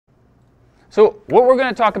So what we're going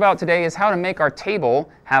to talk about today is how to make our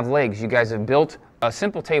table have legs. You guys have built a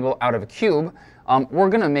simple table out of a cube. We're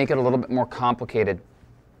going to make it a little bit more complicated.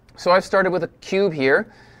 So I've started with a cube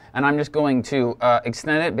here, and I'm just going to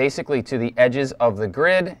extend it basically to the edges of the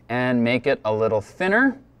grid and make it a little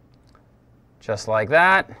thinner, just like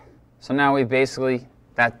that. So now we've basically,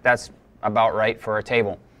 that's about right for a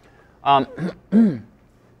table. So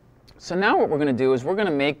now what we're going to do is we're going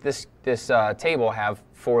to make this table have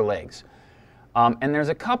 4 legs. And there's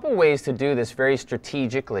a couple ways to do this very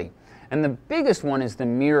strategically. And the biggest one is the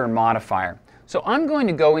mirror modifier. So I'm going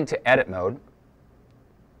to go into edit mode.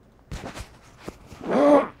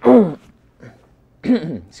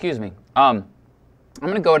 Excuse me. I'm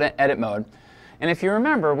going to go to edit mode. And if you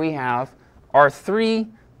remember, we have our 3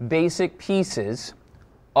 basic pieces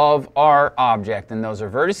of our object. And those are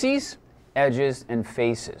vertices, edges, and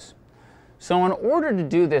faces. So in order to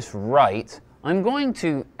do this right, I'm going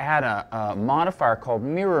to add a modifier called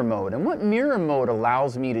mirror mode. And what mirror mode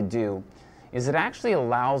allows me to do is it actually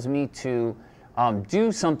allows me to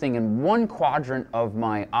do something in one quadrant of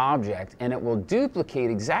my object, and it will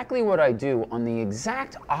duplicate exactly what I do on the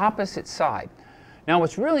exact opposite side. Now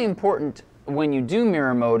what's really important when you do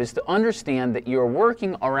mirror mode is to understand that you're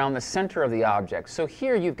working around the center of the object. So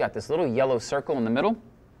here you've got this little yellow circle in the middle.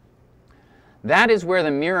 That is where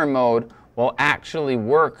the mirror mode will actually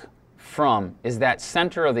work from, is that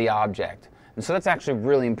center of the object. And so that's actually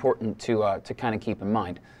really important to kind of keep in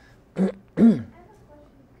mind. I have a question.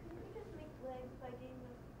 Couldn't we just make legs by getting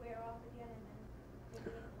the square off again and then making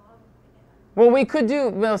it long again? Well, we could do,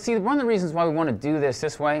 well, see, one of the reasons why we want to do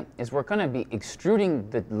this way is we're going to be extruding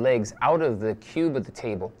the legs out of the cube of the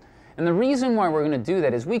table. And the reason why we're going to do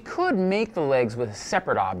that is we could make the legs with a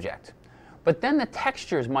separate object, but then the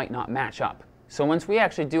textures might not match up. So once we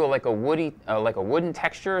actually do like a wooden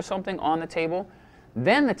texture or something on the table,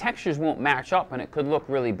 then the textures won't match up and it could look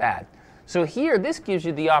really bad. So here, this gives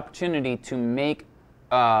you the opportunity to make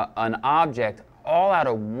an object all out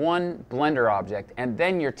of one Blender object, and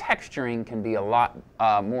then your texturing can be a lot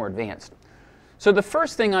more advanced. So the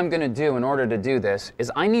first thing I'm going to do in order to do this is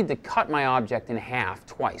I need to cut my object in half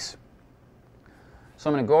twice. So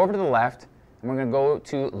I'm going to go over to the left, and we're going to go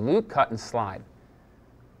to Loop, Cut, and Slide.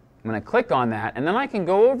 I'm going to click on that, and then I can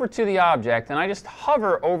go over to the object, and I just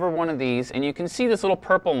hover over one of these, and you can see this little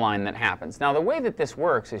purple line that happens. Now, the way that this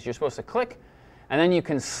works is you're supposed to click, and then you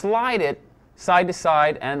can slide it side to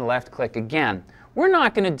side and left click again. We're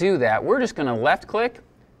not going to do that. We're just going to left click,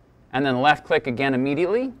 and then left click again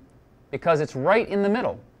immediately, because it's right in the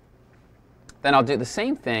middle. Then I'll do the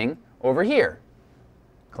same thing over here.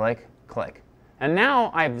 Click, click. And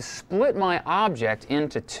now I've split my object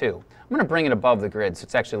into 2. I'm going to bring it above the grid so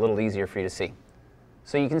it's actually a little easier for you to see.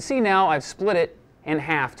 So you can see now I've split it in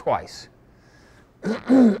half twice.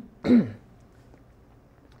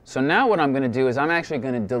 So now what I'm going to do is I'm actually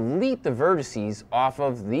going to delete the vertices off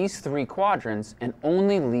of these 3 quadrants and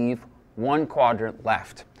only leave 1 quadrant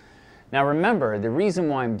left. Now remember, the reason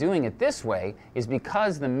why I'm doing it this way is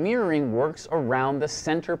because the mirroring works around the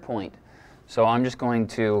center point. So I'm just going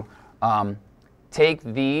to take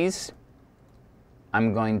these,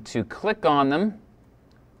 I'm going to click on them,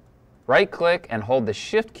 right click, and hold the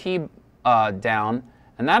Shift key down,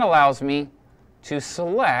 and that allows me to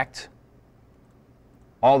select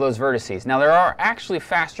all those vertices. Now there are actually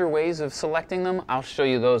faster ways of selecting them. I'll show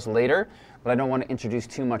you those later, but I don't want to introduce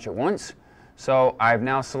too much at once. So I've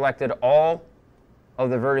now selected all of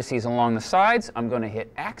the vertices along the sides. I'm going to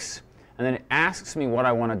hit X, and then it asks me what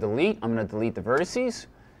I want to delete. I'm going to delete the vertices,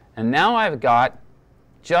 and now I've got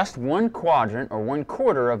just 1 quadrant, or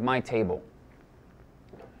 1/4 of my table.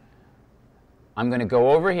 I'm going to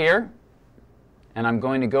go over here, and I'm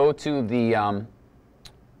going to go to the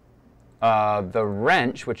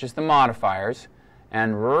wrench, which is the modifiers,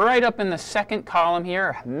 and right up in the second column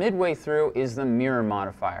here, midway through, is the mirror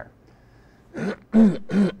modifier.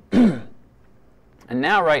 And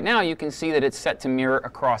now, right now, you can see that it's set to mirror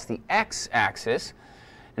across the x-axis,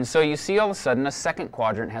 and so you see all of a sudden a second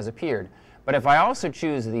quadrant has appeared. But if I also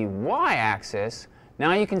choose the y-axis,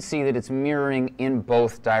 now you can see that it's mirroring in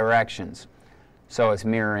both directions. So it's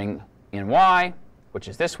mirroring in y, which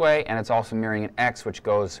is this way, and it's also mirroring in x, which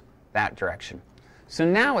goes that direction. So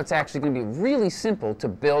now it's actually going to be really simple to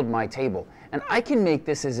build my table. And I can make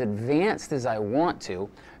this as advanced as I want to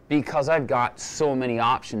because I've got so many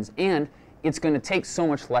options, and it's going to take so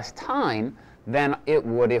much less time than it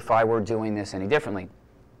would if I were doing this any differently.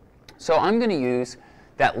 So I'm going to use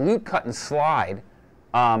that Loop, Cut, and Slide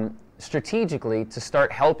strategically to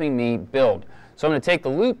start helping me build. So I'm going to take the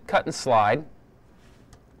Loop, Cut, and Slide,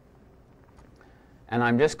 and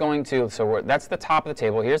I'm just going to, that's the top of the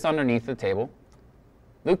table. Here's underneath the table.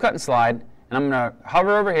 Loop, cut, and slide, and I'm going to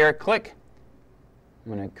hover over here, click.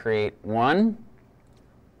 I'm going to create 1,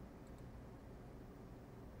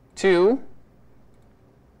 2,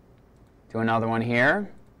 do another one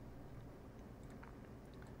here.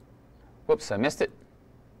 Whoops, I missed it.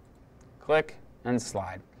 Click and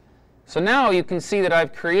slide. So now you can see that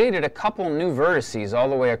I've created a couple new vertices all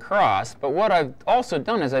the way across, but what I've also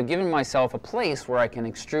done is I've given myself a place where I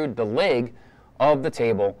can extrude the leg of the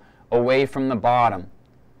table away from the bottom.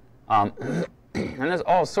 And there's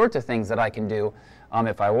all sorts of things that I can do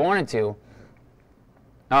if I wanted to.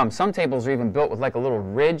 Some tables are even built with like a little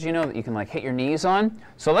ridge, you know, that you can like hit your knees on.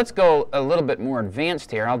 So let's go a little bit more advanced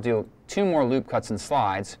here. I'll do 2 more loop cuts and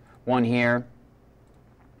slides, one here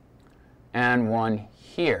and one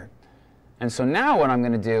here. And so now what I'm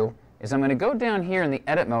going to do is I'm going to go down here in the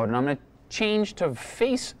edit mode and I'm going to change to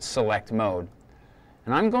face select mode.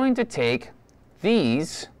 And I'm going to take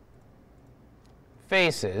these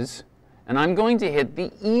faces and I'm going to hit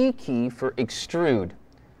the E key for extrude.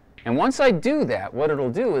 And once I do that, what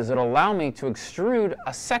it'll do is it'll allow me to extrude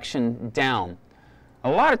a section down. A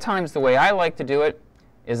lot of times the way I like to do it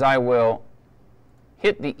is I will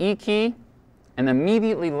hit the E key and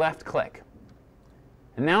immediately left click.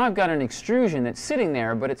 And now I've got an extrusion that's sitting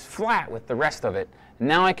there, but it's flat with the rest of it. And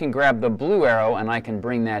now I can grab the blue arrow and I can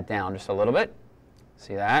bring that down just a little bit.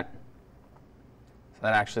 See that? So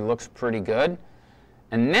that actually looks pretty good.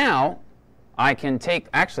 And now I can take,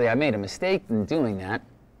 actually I made a mistake in doing that.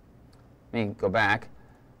 Let me go back.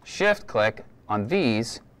 Shift click on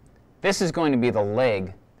these. This is going to be the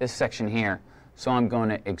leg, this section here. So I'm going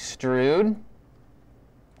to extrude,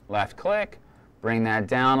 left click, bring that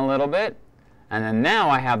down a little bit. And then now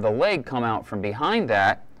I have the leg come out from behind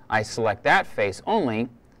that. I select that face only,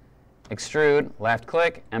 extrude, left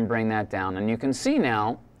click, and bring that down. And you can see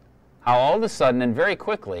now how all of a sudden and very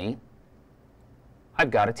quickly I've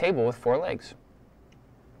got a table with 4 legs.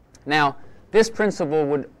 Now, this principle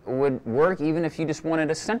would work even if you just wanted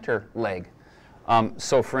a center leg.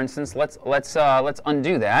 So for instance, let's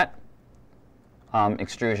undo that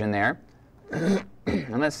extrusion there.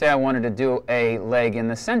 And let's say I wanted to do a leg in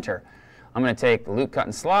the center. I'm going to take the loop, cut,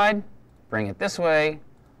 and slide, bring it this way,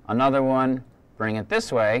 another one, bring it this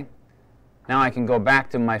way. Now I can go back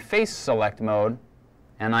to my face select mode,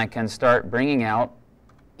 and I can start bringing out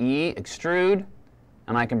E, extrude,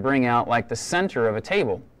 and I can bring out like the center of a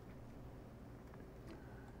table.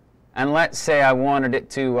 And let's say I wanted it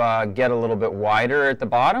to get a little bit wider at the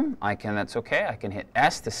bottom. That's okay. I can hit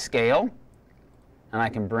S to scale, and I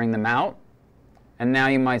can bring them out. And now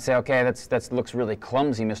you might say, okay, that looks really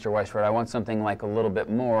clumsy, Mr. Weisford. I want something like a little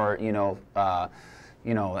bit more,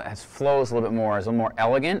 as flows a little bit more, is a little more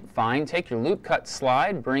elegant. Fine. Take your loop, cut,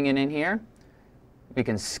 slide, bring it in here. We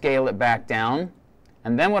can scale it back down.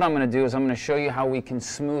 And then what I'm going to do is I'm going to show you how we can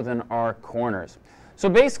smoothen our corners. So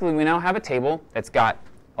basically, we now have a table that's got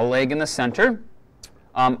a leg in the center.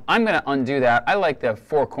 I'm going to undo that. I like the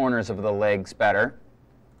 4 corners of the legs better.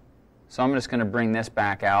 So I'm just going to bring this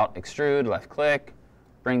back out, extrude, left click,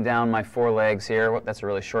 bring down my 4 legs here. Whoop, that's a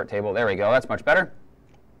really short table. There we go. That's much better.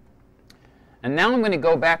 And now I'm going to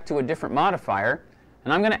go back to a different modifier,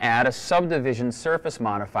 and I'm going to add a subdivision surface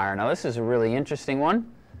modifier. Now this is a really interesting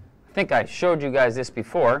one. I think I showed you guys this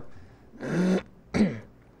before.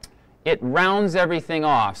 It rounds everything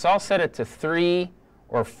off. So I'll set it to 3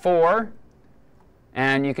 or 4.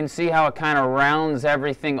 And you can see how it kind of rounds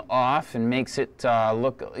everything off and makes it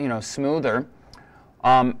look, smoother.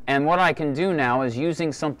 And what I can do now is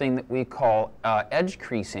using something that we call edge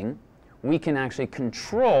creasing, we can actually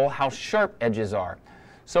control how sharp edges are.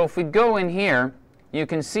 So if we go in here, you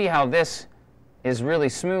can see how this is really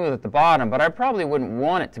smooth at the bottom, but I probably wouldn't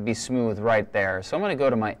want it to be smooth right there. So I'm going to go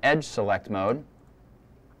to my edge select mode.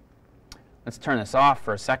 Let's turn this off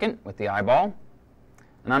for a second with the eyeball.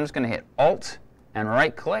 And I'm just going to hit Alt and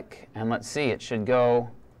right click, and let's see, it should go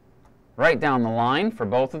right down the line for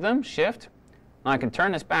both of them. Shift. And I can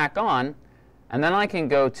turn this back on, and then I can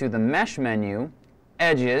go to the mesh menu,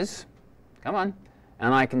 edges, come on,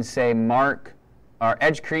 and I can say mark or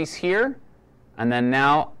edge crease here, and then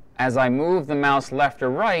now as I move the mouse left or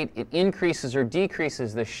right, it increases or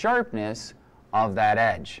decreases the sharpness of that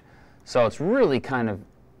edge. So it's really kind of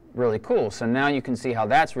really cool. So now you can see how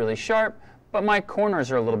that's really sharp, but my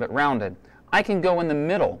corners are a little bit rounded. I can go in the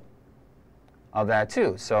middle of that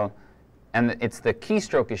too. So, and it's the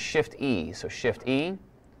keystroke is Shift E. So Shift E,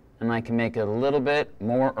 and I can make it a little bit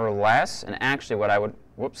more or less. And actually, what I would,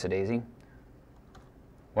 whoops-a-daisy,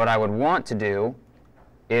 what I would want to do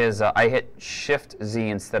is I hit Shift Z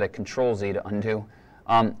instead of Control Z to undo.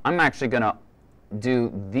 I'm actually going to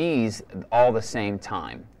do these all the same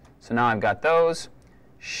time. So now I've got those.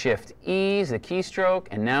 Shift E is the keystroke,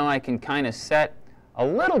 and now I can kind of set a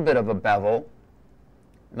little bit of a bevel,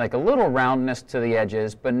 like a little roundness to the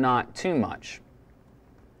edges, but not too much.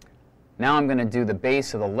 Now I'm going to do the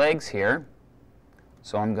base of the legs here.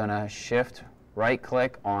 So I'm going to shift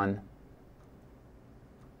right-click on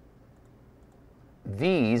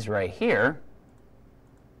these right here.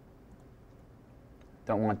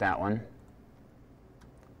 Don't want that one.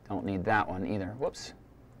 Don't need that one either. Whoops.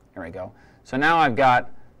 There we go. So now I've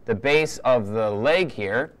got the base of the leg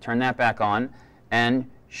here. Turn that back on and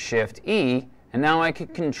Shift E. And now I can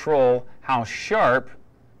control how sharp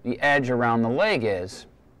the edge around the leg is.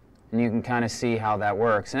 And you can kind of see how that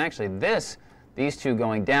works. And actually these two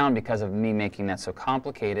going down, because of me making that so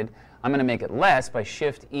complicated, I'm going to make it less by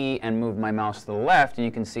Shift E and move my mouse to the left, and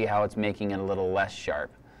you can see how it's making it a little less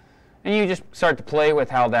sharp. And you just start to play with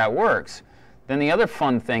how that works. Then the other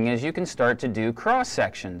fun thing is you can start to do cross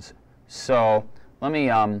sections. So let me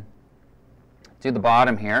do the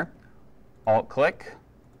bottom here. Alt-click.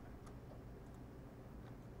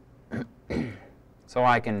 So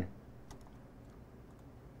I can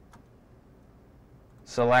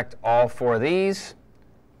select all four of these,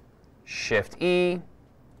 Shift E,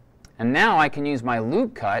 and now I can use my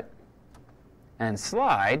loop cut and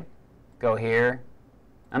slide, go here,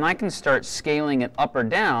 and I can start scaling it up or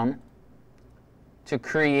down to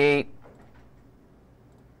create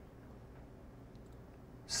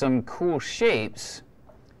some cool shapes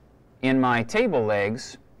in my table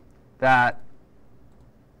legs that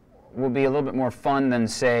will be a little bit more fun than,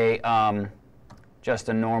 say, just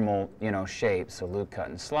a normal, shape. So loop, cut,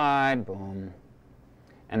 and slide, boom.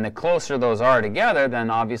 And the closer those are together, then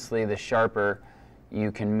obviously the sharper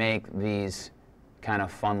you can make these kind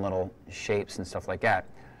of fun little shapes and stuff like that.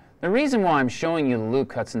 The reason why I'm showing you the loop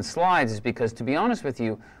cuts and slides is because, to be honest with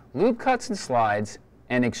you, loop cuts and slides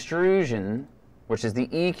and extrusion, which is the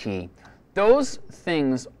E key, those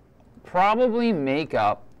things probably make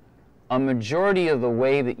up a majority of the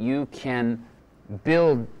way that you can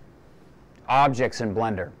build objects in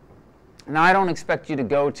Blender. Now, I don't expect you to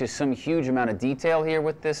go to some huge amount of detail here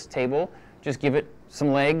with this table. Just give it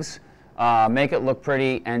some legs, make it look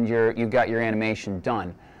pretty, and you've got your animation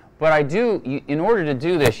done. But in order to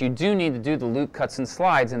do this, you do need to do the loop cuts and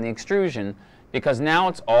slides and the extrusion, because now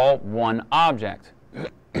it's all one object.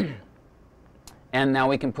 And now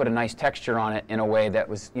we can put a nice texture on it in a way that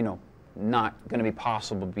was, not going to be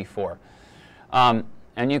possible before.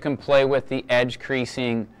 And you can play with the edge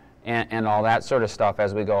creasing and all that sort of stuff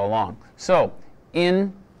as we go along. So,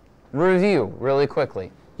 in review, really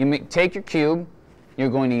quickly, take your cube, you're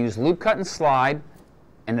going to use loop, cut, and slide,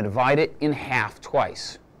 and divide it in half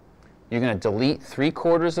twice. You're going to delete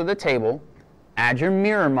 3/4 of the table, add your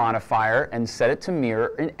mirror modifier, and set it to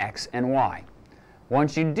mirror in X and Y.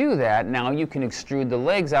 Once you do that, now you can extrude the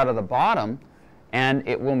legs out of the bottom, and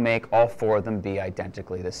it will make all four of them be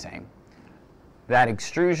identically the same. That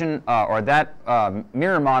extrusion or that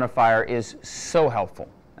mirror modifier is so helpful.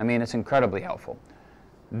 I mean, it's incredibly helpful.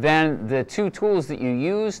 Then the two tools that you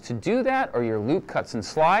use to do that are your loop, cuts, and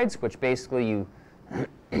slides, which basically you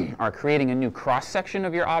are creating a new cross-section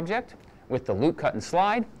of your object with the loop, cut, and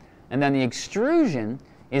slide. And then the extrusion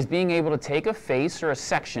is being able to take a face or a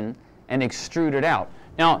section and extrude it out.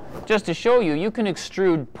 Now, just to show you, you can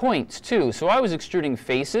extrude points too. So I was extruding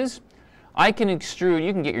faces. I can extrude,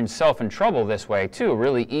 you can get yourself in trouble this way too,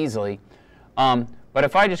 really easily. But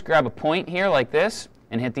if I just grab a point here like this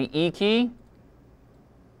and hit the E key,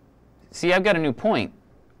 see, I've got a new point.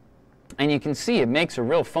 And you can see it makes a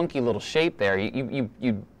real funky little shape there.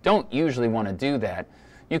 You don't usually want to do that.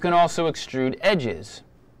 You can also extrude edges.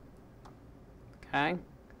 Okay?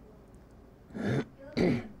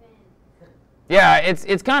 Yeah,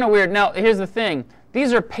 it's kind of weird. Now, here's the thing.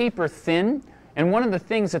 These are paper thin. And one of the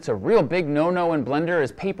things that's a real big no-no in Blender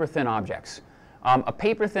is paper-thin objects. A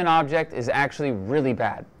paper-thin object is actually really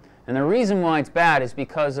bad. And the reason why it's bad is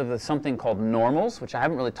because of something called normals, which I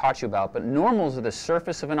haven't really taught you about, but normals are the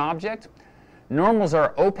surface of an object. Normals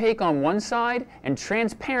are opaque on one side and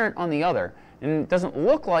transparent on the other. And it doesn't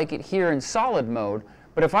look like it here in solid mode,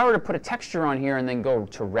 but if I were to put a texture on here and then go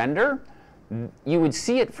to render, you would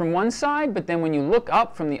see it from one side, but then when you look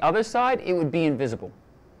up from the other side, it would be invisible.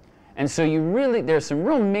 And so there's some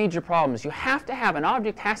real major problems. You have to have, an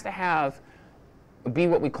object has to be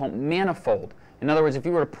what we call manifold. In other words, if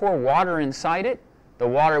you were to pour water inside it, the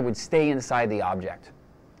water would stay inside the object.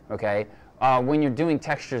 Okay? When you're doing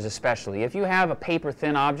textures especially. If you have a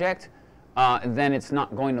paper-thin object, then it's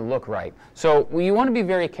not going to look right. So you want to be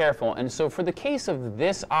very careful. And so for the case of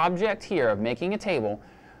this object here, of making a table,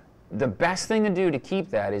 the best thing to do to keep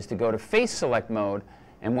that is to go to face select mode,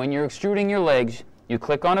 and when you're extruding your legs, you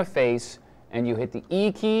click on a face and you hit the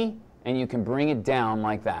E key and you can bring it down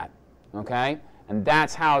like that, okay? And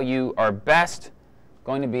that's how you are best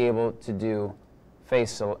going to be able to do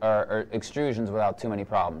face or extrusions without too many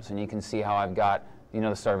problems. And you can see how I've got,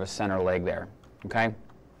 the sort of a center leg there, okay?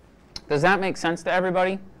 Does that make sense to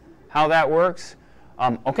everybody, how that works?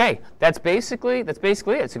 Okay, that's basically it.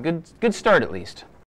 It's a good start at least.